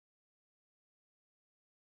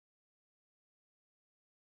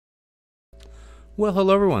Well,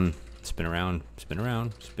 hello everyone. Spin around, spin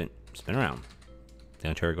around, spin around.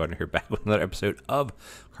 TheOntarioGardener here, back with another episode of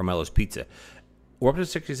Carmellos Pizza. We're up to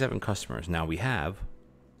 67 customers. Now we have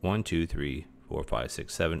 1, 2, 3, 4, 5,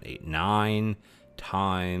 6, 7, 8, 9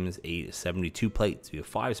 times 8, 72 plates. We have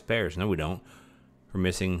 5 spares. No, we don't. We're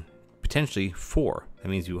missing potentially 4. That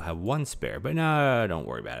means you have 1 spare. But no, don't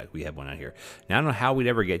worry about it. We have one out here. Now, I don't know how we'd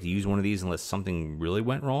ever get to use one of these unless something really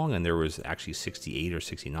went wrong and there was actually 68 or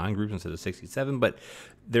 69 groups instead of 67. But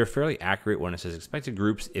they're fairly accurate when it says expected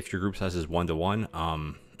groups. If your group size is 1 to 1,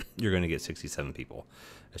 you're going to get 67 people.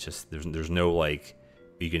 It's just, there's no like,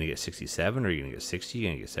 are you going to get 67 or are you going to get 60? You're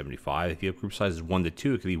going to get 75. If you have group sizes 1 to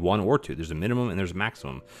 2, it could be 1 or 2. There's a minimum and there's a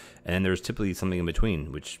maximum. And then there's typically something in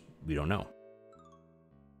between, which we don't know.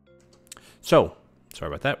 So, sorry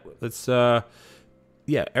about that. Let's,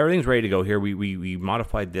 yeah, everything's ready to go here. We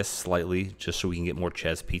modified this slightly just so we can get more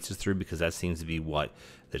Ches pizzas through because that seems to be what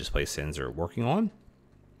the display sends are working on.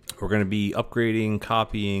 We're going to be upgrading,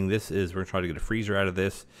 copying. We're going to try to get a freezer out of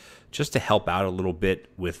this just to help out a little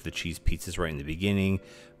bit with the cheese pizzas right in the beginning.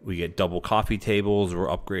 We get double coffee tables. We're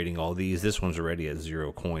upgrading all these. This one's already at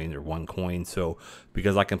 0 coins or 1 coin. So,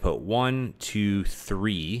 because I can put 1, 2,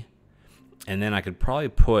 3, and then I could probably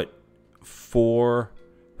put 4,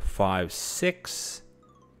 5, 6,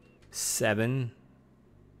 7,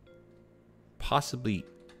 possibly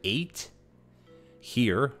 8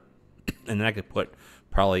 here, and then I could put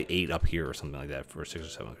probably 8 up here or something like that for 6 or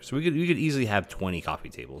 7. So we could easily have 20 coffee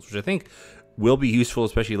tables, which I think will be useful,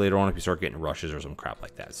 especially later on if you start getting rushes or some crap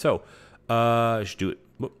like that. So just do it.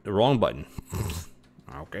 Whoop, the wrong button.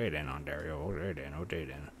 Okay then, Ontario. Okay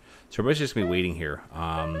then. So everybody's just gonna be waiting here.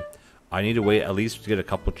 I need to wait at least to get a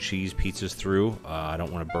couple cheese pizzas through. I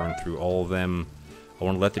don't want to burn through all of them. I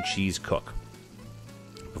want to let the cheese cook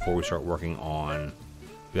before we start working on.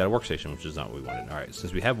 We got a workstation, which is not what we wanted. All right,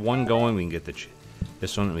 since we have one going, we can get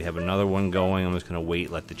this one. We have another one going. I'm just gonna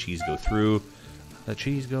wait, let the cheese go through. Let the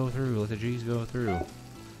cheese go through. Let the cheese go through.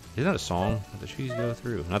 Isn't that a song? Let the cheese go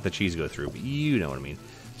through. Not the cheese go through, but you know what I mean.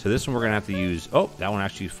 So this one we're gonna have to use. Oh, that one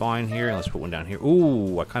actually fine here. Let's put one down here.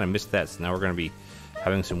 Ooh, I kind of missed that. So now we're gonna be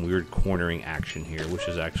having some weird cornering action here, which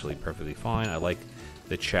is actually perfectly fine. I like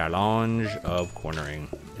the challenge of cornering.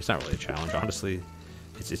 It's not really a challenge, honestly.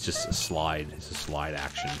 It's just a slide. It's a slide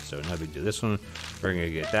action. So now we do this one. We're gonna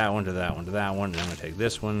get that one to that one to that one. And then I'm gonna take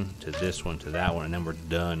this one to this one to that one, and then we're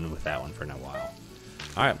done with that one for a while.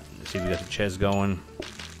 All right, let's see if we got the Ches going.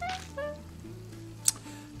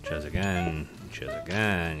 Ches again. Ches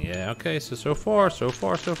again. Yeah. Okay. So far.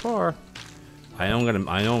 I know I'm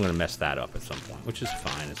gonna mess that up at some point, which is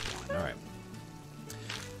fine. It's fine. All right.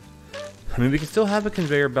 I mean, we can still have a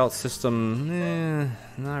conveyor belt system.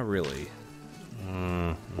 Not really.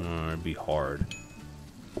 It'd be hard.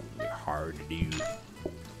 It'd be hard to do.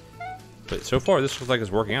 But so far, this looks like it's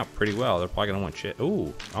working out pretty well. They're probably gonna want shit.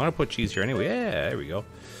 Ooh, I'm gonna put cheese here anyway. Yeah, there we go.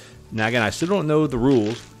 Now again, I still don't know the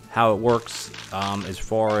rules, how it works, as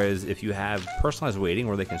far as if you have personalized waiting,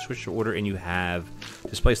 where they can switch to order, and you have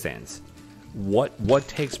display stands. What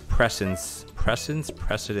takes precedence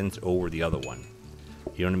over the other one?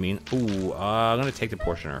 You know what I mean? Ooh, I'm gonna take the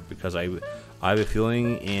portioner because I have a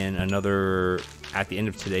feeling in another, at the end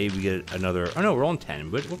of today we get another. Oh no, we're on 10.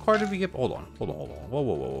 But what card did we get? Hold on.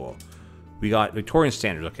 Whoa. We got Victorian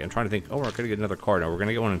Standard. Okay, I'm trying to think. Oh, we're gonna get another card now. We're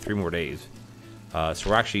gonna get one in 3 more days. So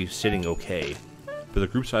we're actually sitting okay. But the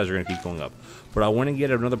group size are gonna keep going up. But I want to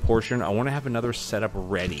get another portion. I want to have another setup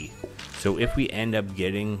ready. So if we end up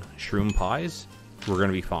getting shroom pies, we're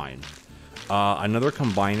gonna be fine. Another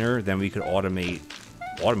combiner, then we could automate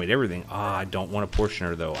everything. I don't want a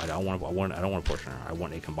portioner though. I don't want a portioner. I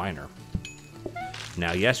want a combiner.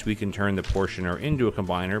 Now, yes, we can turn the portioner into a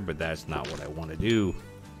combiner, but that's not what I want to do.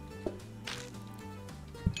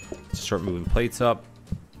 Let's start moving plates up.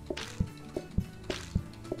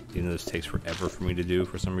 Even though this takes forever for me to do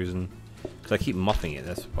for some reason. Because I keep muffing it,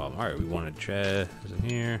 that's the problem. Alright, we want a Ches in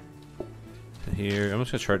here. In here. I'm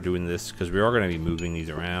just going to start doing this because we are going to be moving these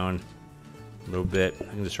around a little bit. I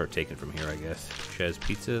can just start taking from here, I guess. Ches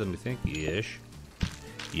pizza, let me think. Yes.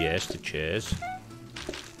 Yes, the Ches.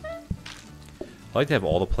 I like to have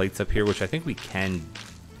all the plates up here, which I think we can.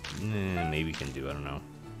 Maybe can do, I don't know.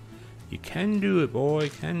 You can do it, boy.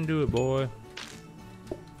 Can do it, boy.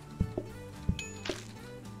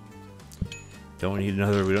 We don't need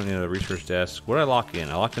another research desk. What did I lock in?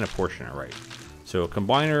 I locked in a portioner, right? So a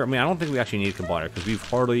combiner, I mean, I don't think we actually need a combiner because we've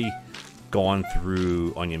hardly gone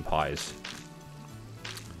through onion pies.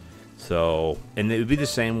 So, and it would be the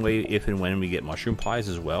same way if and when we get mushroom pies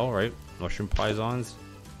as well, right? Mushroom pies-ons.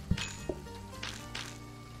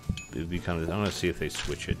 It would be kind of, I'm going to see if they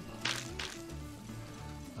switch it.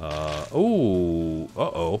 Oh.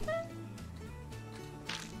 Uh-oh.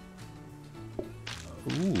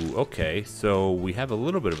 Ooh, okay. So we have a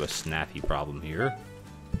little bit of a snappy problem here.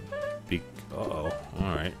 Uh-oh.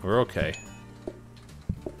 Alright, we're okay.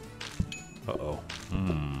 Uh-oh.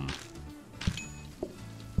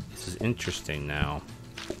 This is interesting now.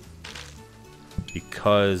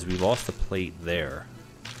 Because we lost the plate there.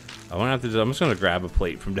 I'm just gonna grab a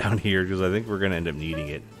plate from down here because I think we're gonna end up needing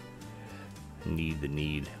it. Need.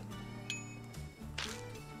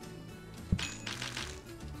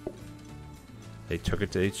 They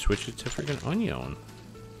switched it to freaking onion.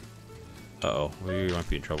 Uh-oh, we might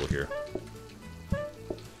be in trouble here.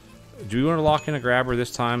 Do we want to lock in a grabber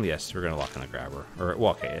this time? Yes, we're gonna lock in a grabber. Or,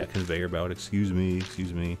 well, okay, a conveyor belt. Excuse me.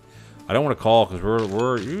 I don't want to call because we're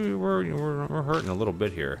hurting a little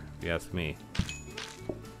bit here. If you ask me.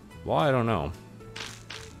 Well, I don't know.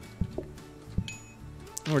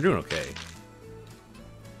 We're doing okay.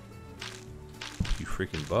 You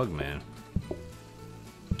freaking bug, man.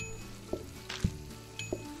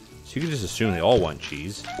 So you can just assume they all want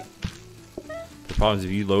cheese. The problem is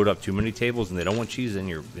if you load up too many tables and they don't want cheese, then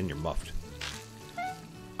you're muffed.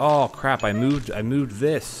 Oh crap! I moved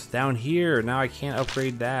this down here. Now I can't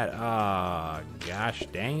upgrade that. Ah, gosh,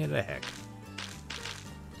 dang it, a heck.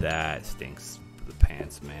 That stinks the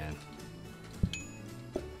pants, man.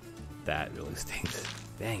 That really stinks.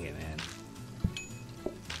 Dang it, man.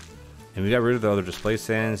 And we got rid of the other display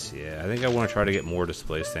stands. Yeah, I think I want to try to get more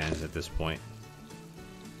display stands at this point.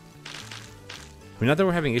 I mean, not that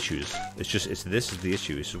we're having issues. This is the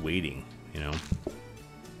issue. It's just waiting, you know.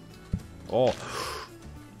 Oh,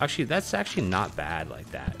 actually, that's actually not bad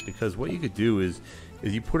like that, because what you could do is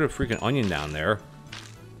you put a freaking onion down there,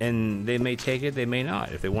 and they may take it, they may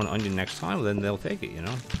not. If they want onion next time, then they'll take it, you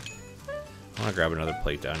know. I want to grab another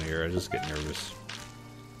plate down here. I just get nervous.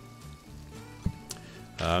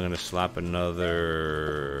 I'm gonna slap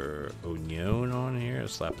another onion on here.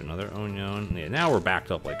 Slap another onion. Yeah, now we're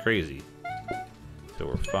backed up like crazy. So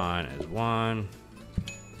we're fine as one.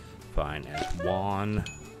 Fine as one.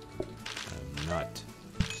 I'm not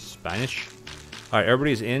Spanish. Alright,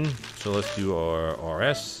 everybody's in. So let's do our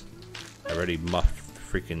RS. I already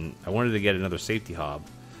muffed freaking... I wanted to get another safety hob.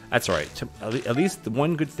 That's alright. At least the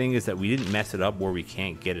one good thing is that we didn't mess it up where we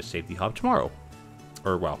can't get a safety hob tomorrow.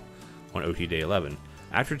 Or, well, on OT Day 11.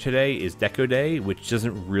 After today is Deco Day, which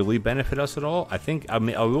doesn't really benefit us at all. I think I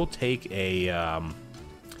will take a...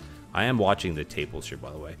 I am watching the tables here,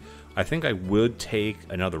 by the way. I think I would take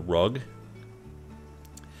another rug,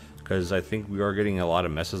 because I think we are getting a lot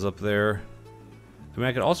of messes up there. I mean,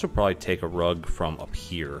 I could also probably take a rug from up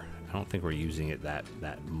here. I don't think we're using it that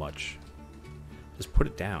much. Just put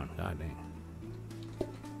it down. God dang.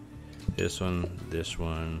 This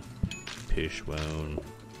one, Pishbone.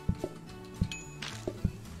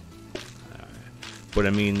 But I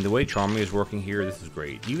mean, the way Charmy is working here, this is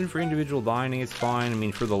great. Even for individual dining, it's fine. I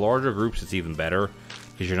mean, for the larger groups, it's even better,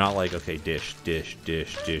 because you're not like, okay, dish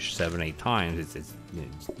 7, 8 times. It's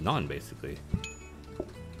none, basically.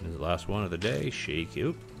 This is the last one of the day. Shake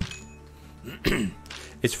it.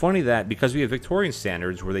 It's funny that because we have Victorian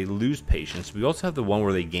standards where they lose patience, we also have the one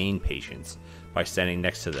where they gain patience by standing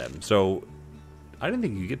next to them. So I didn't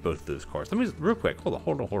think you could get both of those cards. Let me just, real quick. Hold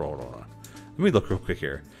on. Let me look real quick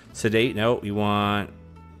here. Sedate, no. You want...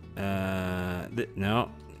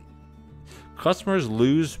 no. Customers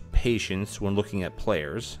lose patience when looking at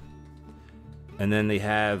players. And then they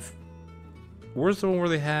have... Where's the one where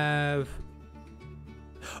they have...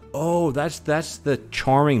 Oh, that's the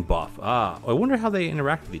charming buff. Ah, I wonder how they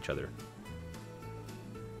interact with each other.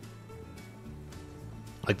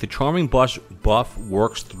 Like, the charming buff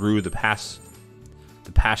works through the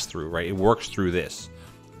pass-through, right? It works through this.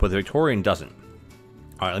 But the Victorian doesn't.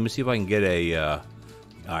 Alright, let me see if I can get a...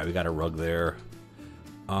 Alright, we got a rug there.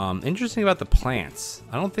 Interesting about the plants.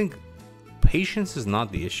 I don't think... Patience is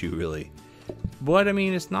not the issue, really. But, I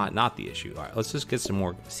mean, it's not the issue. Alright, let's just get some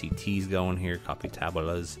more CTs going here. Copy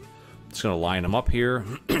tabulas. Just going to line them up here.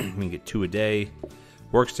 We can get 2 a day.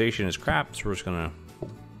 Workstation is crap, so we're just going to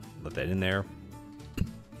let that in there.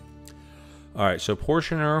 Alright, so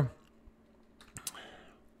portioner...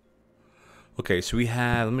 Okay, so we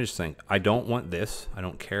have, let me just think. I don't want this. I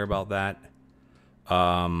don't care about that.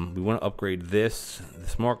 We want to upgrade this. The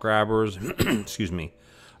smart grabbers. Excuse me.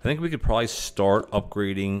 I think we could probably start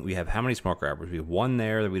upgrading. We have how many smart grabbers? We have 1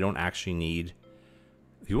 there that we don't actually need.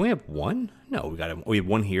 Do we only have 1? No, we have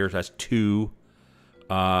 1 here, so that's 2.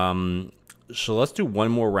 So let's do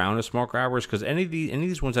 1 more round of smart grabbers, because any of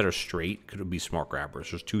these ones that are straight could be smart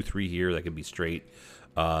grabbers. There's 2, 3 here that could be straight.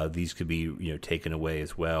 These could be taken away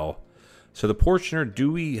as well. So the portioner,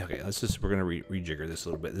 okay, we're going to rejigger this a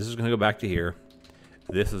little bit. This is going to go back to here.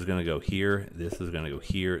 This is going to go here. This is going to go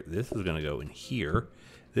here. This is going to go in here.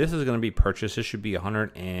 This is going to be purchased. This should be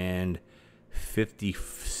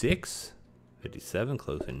 156, 57,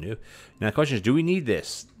 close and new. Now the question is, do we need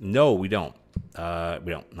this? No, we don't.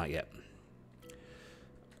 Not yet.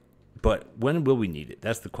 But when will we need it?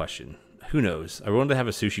 That's the question. Who knows? I wanted to have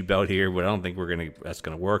a sushi belt here, but I don't think that's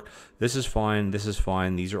gonna work. This is fine. This is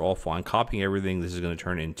fine. These are all fine. Copying everything. This is gonna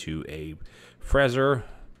turn into a freezer.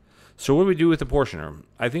 So what do we do with the portioner?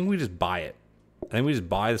 I think we just buy it. I think we just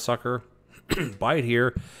buy the sucker, buy it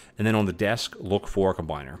here, and then on the desk look for a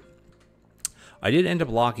combiner. I did end up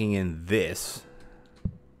locking in this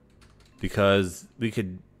because we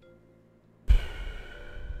could.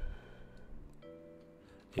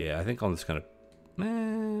 Yeah, I think I'm just gonna.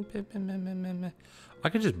 I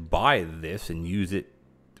could just buy this and use it.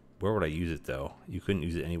 Where would I use it though? You couldn't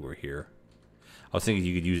use it anywhere here. I was thinking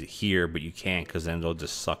you could use it here, but you can't because then it'll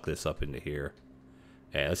just suck this up into here.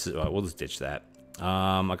 Yeah, we'll just ditch that.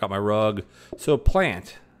 I got my rug. So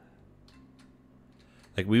plant.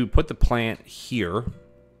 Like we would put the plant here.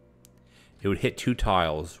 It would hit 2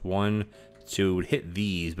 tiles. 1, 2. It would hit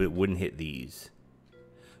these, but it wouldn't hit these.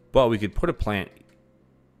 But we could put a plant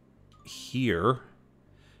here.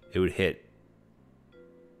 It would hit.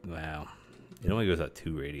 Wow. It only goes out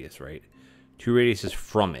 2 radius, right? 2 radiuses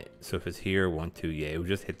from it. So if it's here, 1, 2, yeah, it would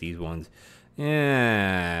just hit these ones.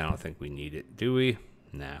 Yeah, I don't think we need it, do we?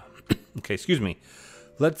 No. Okay, excuse me.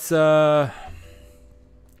 Let's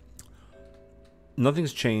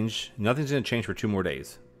nothing's changed. Nothing's gonna change for 2 more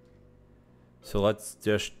days. So let's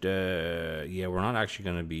just yeah, we're not actually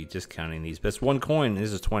gonna be discounting these. But it's 1 coin.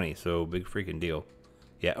 This is 20, so big freaking deal.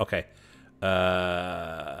 Yeah, okay.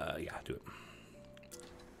 Yeah, do it.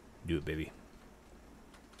 Do it, baby.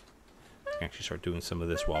 I can actually start doing some of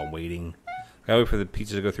this while waiting. I gotta wait for the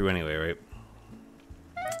pizza to go through anyway, right?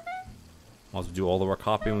 Once we do all of our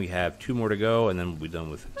copying, we have 2 more to go, and then we'll be done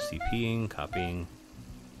with CPing, copying.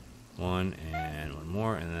 1 and 1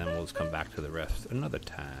 more, and then we'll just come back to the rest another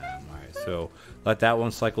time. Alright, so let that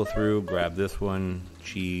one cycle through, grab this one,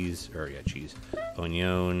 cheese,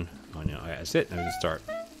 onion. Alright, that's it, and we can start.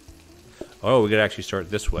 Oh, we could actually start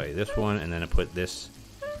this way, this one, and then I put this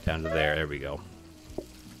down to there. There we go.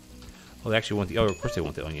 Oh, they actually want the, oh, of course they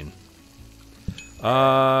want the onion.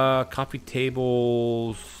 Coffee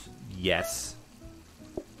tables, yes.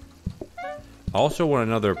 I also want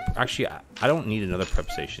another, actually, I don't need another prep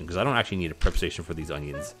station, because I don't actually need a prep station for these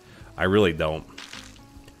onions. I really don't.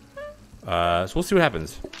 So we'll see what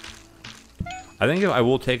happens. I think I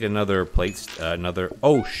will take another plate,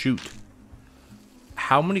 oh, shoot.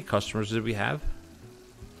 How many customers did we have?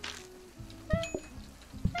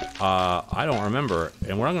 I don't remember.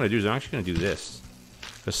 And what I'm going to do is I'm actually going to do this.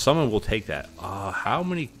 Because someone will take that. How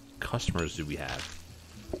many customers did we have?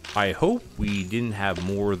 I hope we didn't have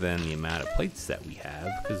more than the amount of plates that we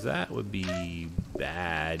have. Because that would be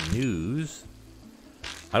bad news.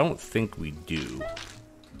 I don't think we do.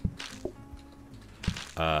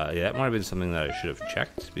 Yeah, that might have been something that I should have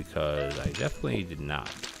checked. Because I definitely did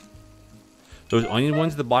not. Those onion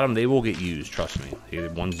ones at the bottom, they will get used. Trust me. The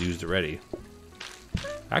one's used already.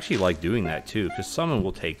 I actually like doing that too, because someone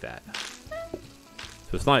will take that.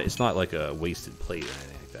 So it's not like a wasted plate or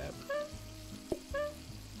anything like that.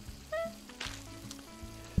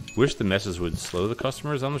 Wish the messes would slow the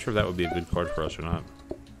customers. I'm not sure if that would be a good card for us or not.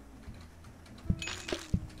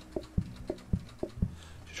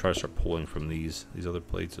 Should try to start pulling from these other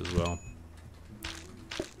plates as well.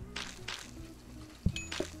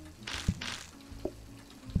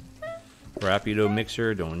 Rapido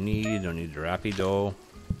mixer, don't need the Rapido.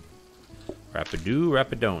 Rapido,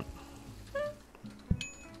 Rapidon't.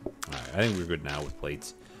 Alright, I think we're good now with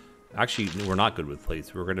plates. Actually, we're not good with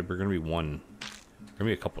plates. We're gonna be one. We're gonna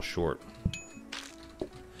be a couple short.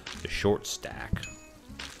 The short stack.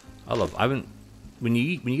 When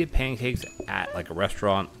you get pancakes at like a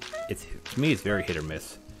restaurant, to me it's very hit or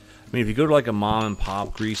miss. I mean, if you go to like a mom and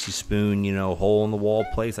pop greasy spoon, you know, hole in the wall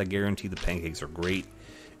place, I guarantee the pancakes are great.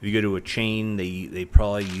 If you go to a chain, they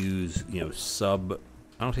probably use, you know,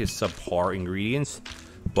 I don't say subpar ingredients,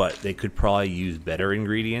 but they could probably use better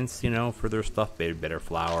ingredients, you know, for their stuff. Better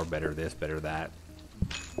flour, better this, better that.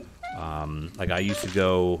 Like I used to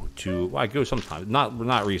go to, well, I go sometimes,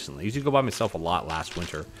 not recently. I used to go by myself a lot last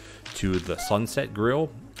winter to the Sunset Grill.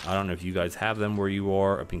 I don't know if you guys have them where you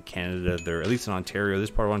are. Up in Canada, they're at least in Ontario, this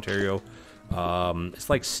part of Ontario. It's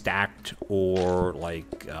like Stacked or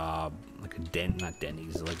like a not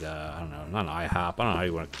Denny's, like I don't know, not an IHOP. I don't know how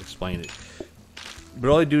you want to explain it. But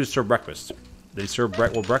all they do is serve breakfast. They serve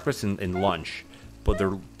breakfast and lunch. but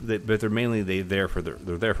they're mainly they're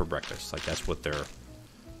there for breakfast. Like that's what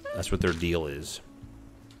their deal is.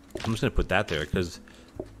 I'm just gonna put that there because,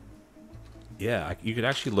 yeah, you could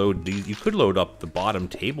actually load these. You could load up the bottom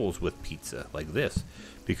tables with pizza like this,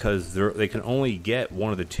 because they can only get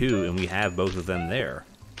one of the two, and we have both of them there.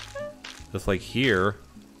 Just like here,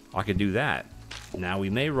 I could do that. Now we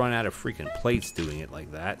may run out of freaking plates doing it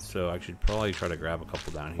like that, so I should probably try to grab a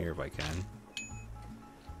couple down here if I can.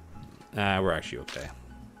 We're actually okay.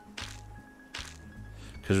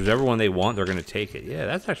 Because whichever one they want, they're going to take it. Yeah,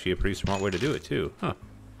 that's actually a pretty smart way to do it too. Huh.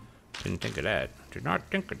 Didn't think of that. Did not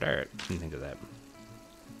think of that. Didn't think of that.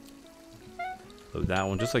 Load that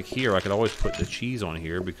one. Just like here, I could always put the cheese on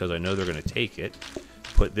here because I know they're going to take it.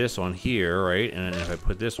 Put this on here, right? And then if I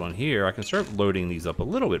put this on here, I can start loading these up a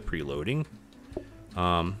little bit preloading.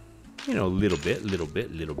 You know, a little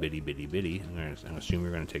bitty. I'm assuming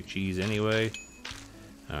we're going to take cheese anyway.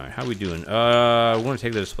 Alright, how we doing? We want to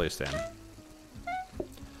take the display stand.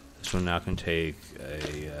 This one now can take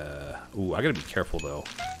a... ooh, I gotta be careful, though.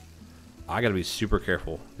 I gotta be super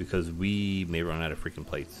careful, because we may run out of freaking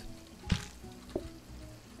plates.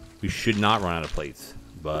 We should not run out of plates,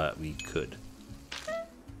 but we could.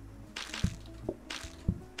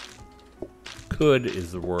 Could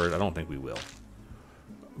is the word. I don't think we will.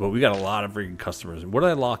 But we got a lot of freaking customers. What did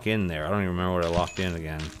I lock in there? I don't even remember what I locked in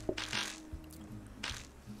again.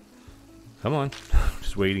 Come on.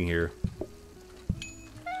 Just waiting here.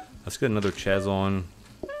 Let's get another Ches on.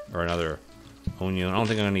 Or another onion. I don't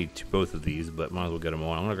think I'm going to need both of these, but might as well get them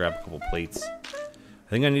on. I'm going to grab a couple plates. I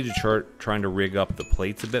think I need to start trying to rig up the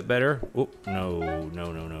plates a bit better. Oh, no.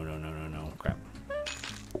 Crap.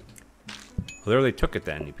 Well, there they took it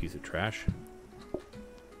then, you piece of trash.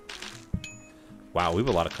 Wow, we have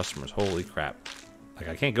a lot of customers. Holy crap. Like,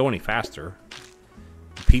 I can't go any faster.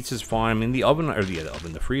 The pizza's fine. I mean, the oven, or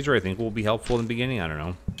the freezer, I think, will be helpful in the beginning. I don't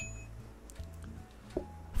know.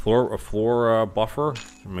 A floor buffer.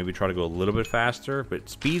 Maybe try to go a little bit faster. But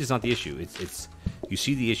speed is not the issue. It's you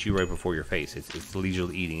see the issue right before your face. It's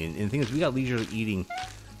leisurely eating. And the thing is, we got leisurely eating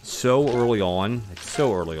so early on. Like,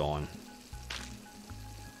 so early on.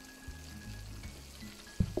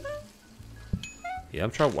 Yeah,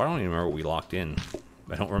 I'm trying. I don't even remember what we locked in.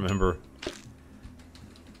 I don't remember.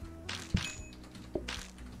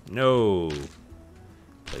 No.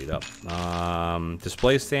 PlateUp.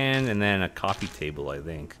 Display stand and then a coffee table, I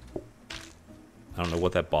think. I don't know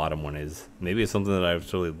what that bottom one is. Maybe it's something that I'm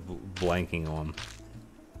totally blanking on.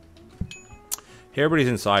 Hey, everybody's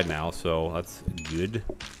inside now, so that's good.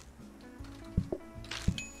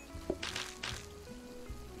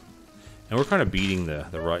 And we're kind of beating the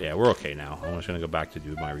right. Yeah, we're okay now. I'm just going to go back to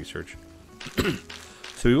do my research.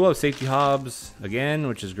 So we will have safety hobs again,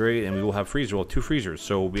 which is great. And we will have freezer. Well, 2 freezers.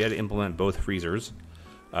 So we had to implement both freezers,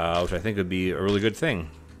 which I think would be a really good thing.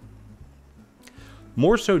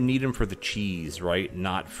 More so need them for the cheese, right?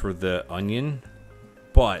 Not for the onion.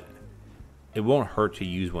 But it won't hurt to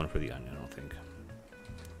use one for the onion, I don't think.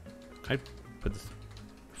 Can I put this?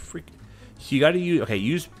 Freak. So you got to use, okay,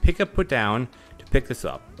 use pick up, put down to pick this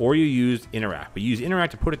up. Or you use interact. But you use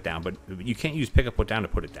interact to put it down, but you can't use pick up, put down to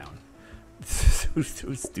put it down.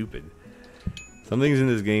 So stupid. Some things in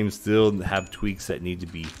this game still have tweaks that need to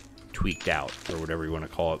be tweaked out, or whatever you want to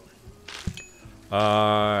call it.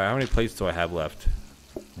 How many plates do I have left?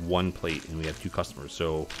 1 plate, and we have 2 customers.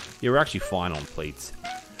 So yeah, we're actually fine on plates.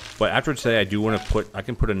 But after today, I do want to I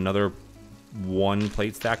can put another 1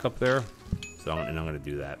 plate stack up there. So I'm going to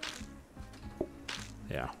do that.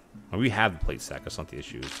 Yeah, we have the plate stack. That's not the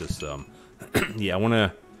issue. It's just yeah, I want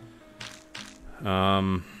to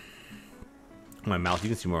my mouth. You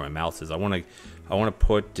can see where my mouth is. I want to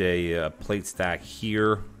put a plate stack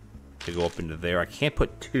here to go up into there. I can't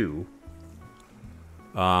put 2.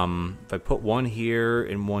 If I put 1 here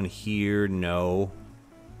and 1 here, no.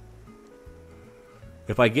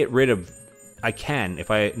 If I get rid of, I can.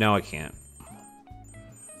 No, I can't.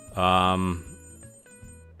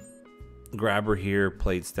 Grabber here,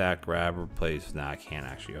 plate stack, grabber, place. Nah, I can't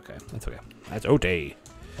actually. Okay, that's okay. That's okay.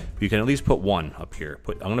 You can at least put 1 up here.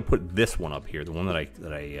 I'm gonna put this one up here, the one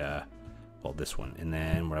well, this one. And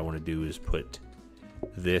then what I want to do is put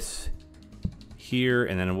this here,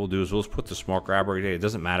 and then we'll just put the smart grabber. It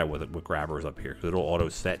doesn't matter what grabber is up here, because it'll auto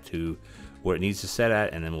set to what it needs to set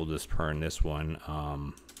at, and then we'll just turn this one,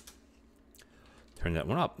 turn that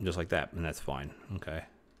one up just like that, and that's fine. Okay.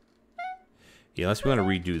 Yeah, unless we want to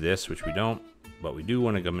redo this, which we don't, but we do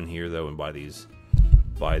want to come in here though and buy these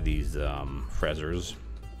frezzers.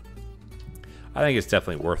 I think it's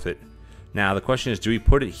definitely worth it. Now the question is, do we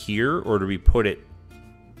put it here or do we put it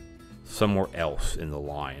somewhere else in the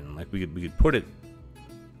line? Like we could put it.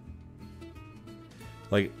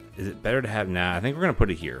 Like, is it better to have... Nah, I think we're going to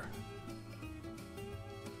put it here.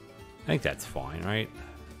 I think that's fine, right?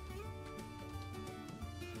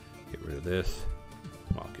 Get rid of this.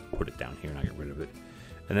 Well, I could put it down here and I get rid of it.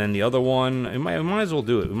 And then the other one, we might as well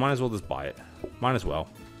do it. We might as well just buy it. Might as well.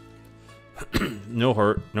 No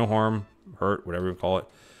hurt, no harm, hurt, whatever you call it.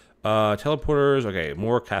 Teleporters, okay,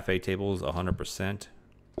 more cafe tables, 100%.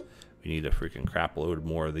 We need a freaking crap load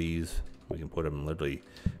more of these. We can put them literally,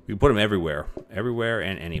 we can put them everywhere. Everywhere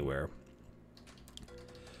and anywhere.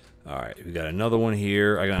 Alright, we got another one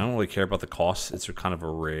here. I don't really care about the costs. It's kind of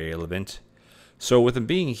irrelevant. So with them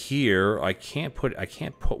being here, I can't put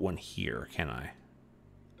one here, can I?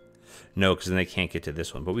 No, because then they can't get to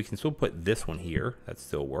this one. But we can still put this one here. That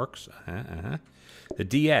still works. The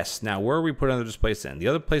DS. Now, where are we putting the displays then? The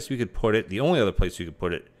other place we could put it, the only other place we could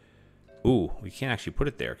put it. Ooh, we can't actually put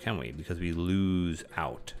it there, can we? Because we lose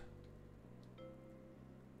out.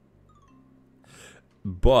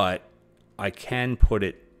 But I can put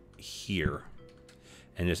it here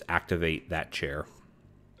and just activate that chair.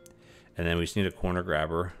 And then we just need a corner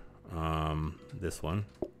grabber. This one.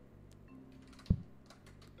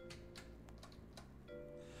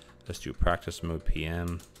 Let's do practice mode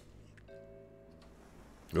PM.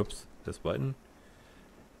 Oops, this button.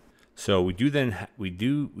 So we do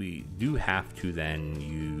have to then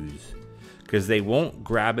use, because they won't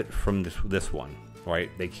grab it from this one, right?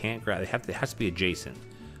 They can't grab. It has to be adjacent.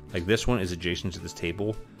 Like this one is adjacent to this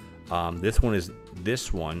table. This one is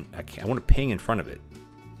this one. I want to ping in front of it.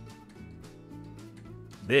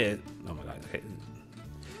 Oh my god. Okay.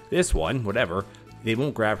 This one, whatever. They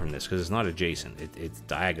won't grab from this because it's not adjacent. It's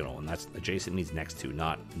diagonal, and that's adjacent means next to,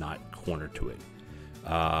 not corner to it.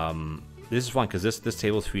 This is fine because this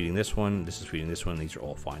table is feeding this one. This is feeding this one. These are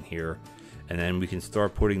all fine here, and then we can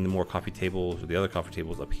start putting the more coffee tables, or the other coffee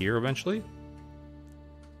tables, up here eventually.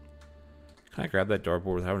 Can I grab that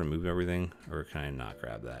dartboard without having to move everything, or can I not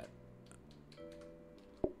grab that?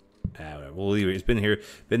 We'll leave it. It's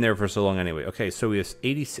been there for so long anyway. Okay, so we have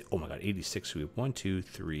 86. Oh my god, 86. So we have 1, 2,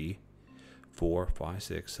 3, 4, 5,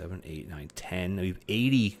 6, 7, 8, 9, 10. We have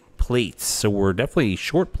 80 plates, so we're definitely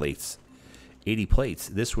short plates. 80 plates.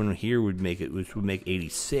 This one here would make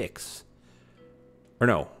 86. Or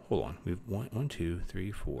no, hold on. We have 1, 2,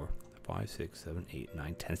 3, 4, 5, 6, 7, 8,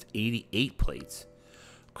 9, 10. It's 88 plates.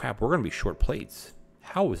 Crap, we're gonna be short plates.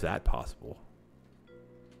 How is that possible?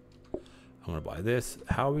 I'm gonna buy this.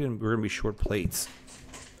 How are we're gonna be short plates?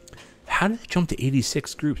 How did it jump to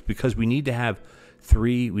 86 groups? Because we need to have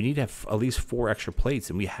at least 4 extra plates,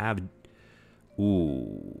 and we have.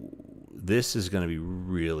 Ooh, this is gonna be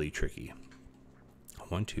really tricky.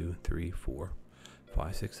 1, 2, 3, 4,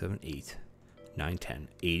 5, 6, 7, 8, 9, 10.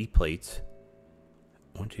 80 plates.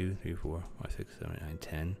 1, 2, 3, 4, 5, 6, 7, 8, 9,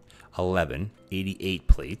 10, 11. 88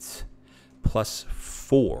 plates plus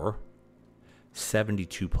 4.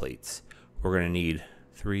 72 plates. We're gonna need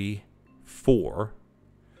 3, 4.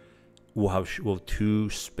 We'll have 2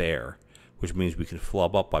 spare, which means we can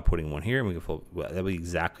flub up by putting one here, and we can flub. Well, that'll be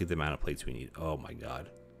exactly the amount of plates we need. Oh my god,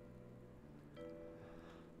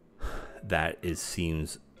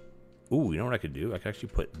 seems. Ooh, you know what I could do? I could actually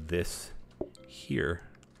put this here.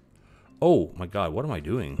 Oh my god, what am I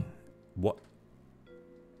doing? What?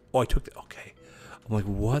 Oh, I took the. Okay, I'm like,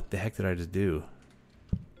 what the heck did I just do?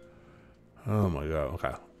 Oh my god.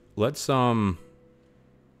 Okay, let's Can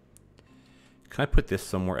I put this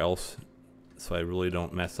somewhere else so I really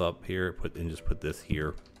don't mess up here? Just put this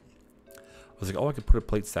here. I was like, oh, I could put a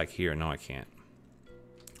plate stack here. No, I can't.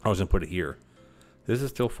 I was gonna put it here. This is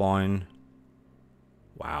still fine.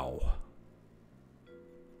 Wow.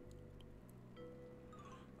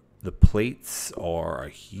 The plates are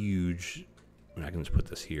huge. I can just put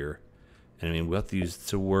this here. And I mean, we'll have to use,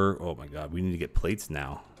 so we're, oh my god, we need to get plates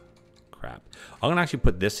now. Crap. I'm gonna actually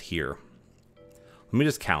put this here. Let me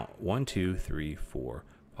just count. 1, 2, 3, 4,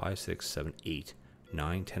 5, 6, 7, 8,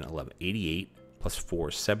 9, 10, 11, 88 plus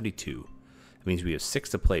 4, 72. That means we have 6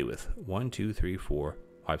 to play with. 1, 2, 3, 4,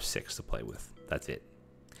 5, 6 to play with. That's it.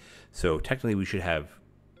 So technically we should have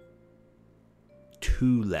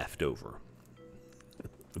 2 left over.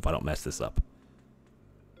 If I don't mess this up.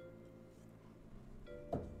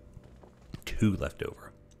 2 left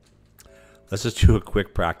over. Let's just do a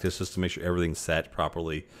quick practice just to make sure everything's set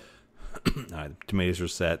properly. The tomatoes are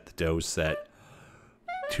set. The dough's set.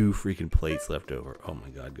 2 freaking plates left over. Oh my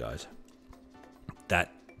god, guys.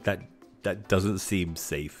 That doesn't seem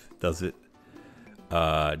safe, does it?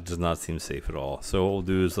 It does not seem safe at all. So what we'll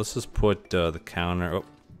do is let's just put the counter. Oh,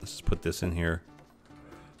 let's just put this in here.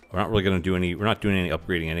 We're not really gonna do any. We're not doing any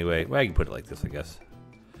upgrading anyway. Well, I can put it like this, I guess.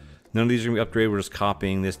 None of these are gonna be upgraded. We're just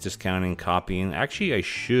copying this, discounting, copying. Actually, I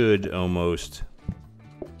should almost.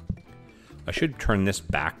 I should turn this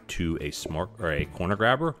back to a smart or a corner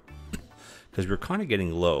grabber because we're kind of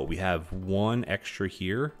getting low. We have one extra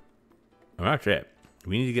here. Oh, that's it.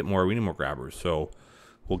 We need to get more. We need more grabbers. So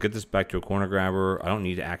we'll get this back to a corner grabber. I don't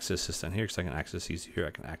need to access this down here because I can access these here.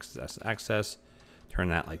 I can access. Turn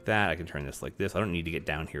that like that. I can turn this like this. I don't need to get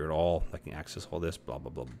down here at all. I can access all this. Blah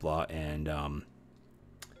blah blah blah. And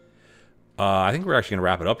I think we're actually gonna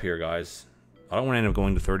wrap it up here, guys. I don't want to end up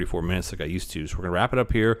going to 34 minutes like I used to. So we're gonna wrap it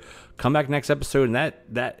up here. Come back next episode, and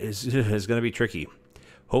that is gonna be tricky.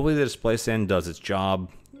 Hopefully the display stand does its job.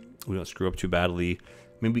 We don't screw up too badly. I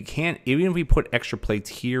mean, we can't, even if we put extra plates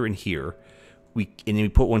here and here, and then we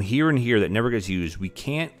put one here and here that never gets used, we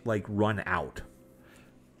can't like run out.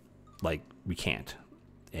 Like we can't,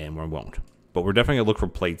 and we won't. But we're definitely gonna look for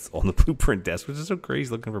plates on the blueprint desk, which is so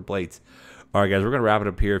crazy looking for plates. All right, guys, we're going to wrap it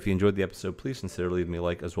up here. If you enjoyed the episode, please consider leaving me a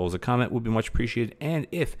like as well as a comment. Would be much appreciated. And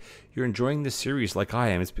if you're enjoying this series like I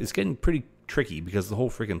am, it's getting pretty tricky because the whole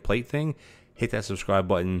freaking plate thing, hit that subscribe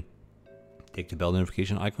button, take the bell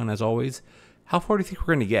notification icon as always. How far do you think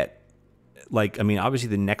we're going to get? Like, I mean, obviously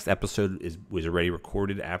the next episode was already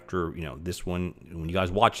recorded after, you know, this one. When you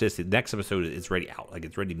guys watch this, the next episode is already out. Like,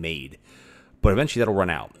 it's already made. But eventually that'll run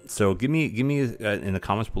out. So give me in the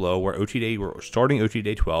comments below, we're starting OT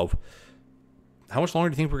Day 12. How much longer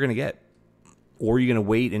do you think we're going to get? Or are you going to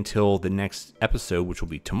wait until the next episode, which will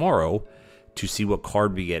be tomorrow, to see what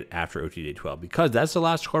card we get after OT Day 12? Because that's the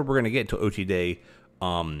last card we're going to get until OT Day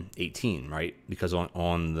 18, right? Because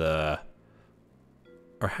on the...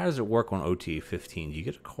 Or how does it work on OT 15? Do you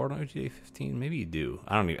get a card on OT Day 15? Maybe you do.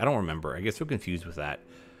 I don't remember. I get so confused with that.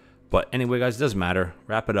 But anyway, guys, it doesn't matter.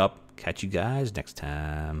 Wrap it up. Catch you guys next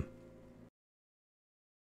time.